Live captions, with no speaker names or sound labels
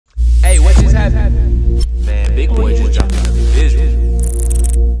Hey, what just happened? Man, big boy just dropped another visual.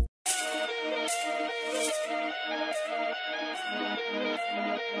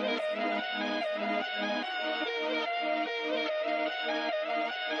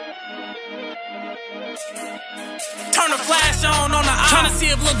 Turn the flash on the eye. Tryna see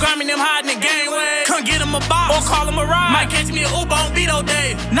if Lil Grammy them hiding the gangway. Couldn't get him a box or call him a ride. Might catch me a Uber on Vito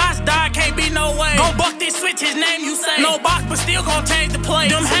Day. Knots died, can't be no way. Gon' buck this switch, his name you say. No box, but still gon' change the play.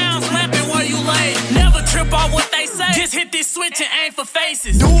 Them hounds lamping where you lay. Never trip off what they say. Just hit this switch and aim for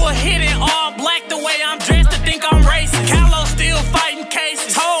faces. Do a hit in all black the way I'm dressed to think I'm racist. Callow still fighting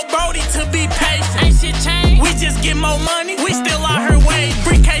cases. Told Brody to be patient. Ain't shit changed. We just get more money. We still out here waiting.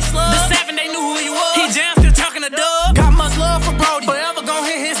 Briefcase love. The 7 they knew who he was. He jammed still talking to Doug. Got much love for Brody. Forever gon'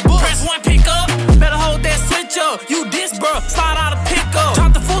 hit his book. Press one, pick up. Better hold that switch up. You this, bro. Slide out a pickup.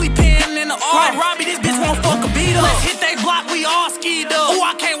 Drop the fully pin in the R. Like Robbie, this bitch won't fuck a beat up. Let's hit they block, we all skied up. Ooh,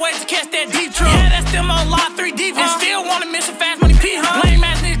 I can't wait to catch that deep truck. Yeah, that's them on lot 3 deep. And still wanna miss a fast money P, huh? Lame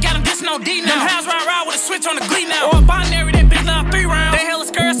ass niggas got him dissing on D now. Them hounds ride with a switch on the glee now. Or a binary, that bitch now 3 rounds. They hella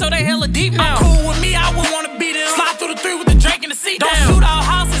scared, so they hella deep now. I'm cool with me, I wouldn't wanna beat them. Slide through the 3 with the Drake in the seat. Don't shoot our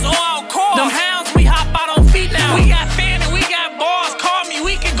houses or our cars. Them hounds, we hop out on feet now. We got fan and we got bars. Call me,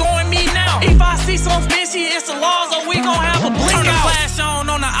 we can go and meet now. If I see some fishy, it's the laws, or we gon' have a blink out. Turn the flash on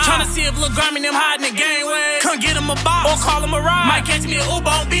the eye. Tryna see if Lil Grammy them hiding the gangway. Couldn't get him a box or call him a ride. Might catch me a Uber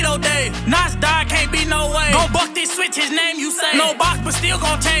on Vito Day. Knots died, can't be no way. Gon' buck this switch, his name you say. No box, but still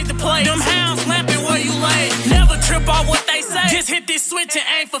gon' change the play. Them hounds lamping where you lay. Never trip off what they say. Just hit this switch and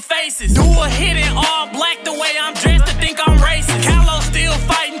aim for faces. Do a hit in all black the way I'm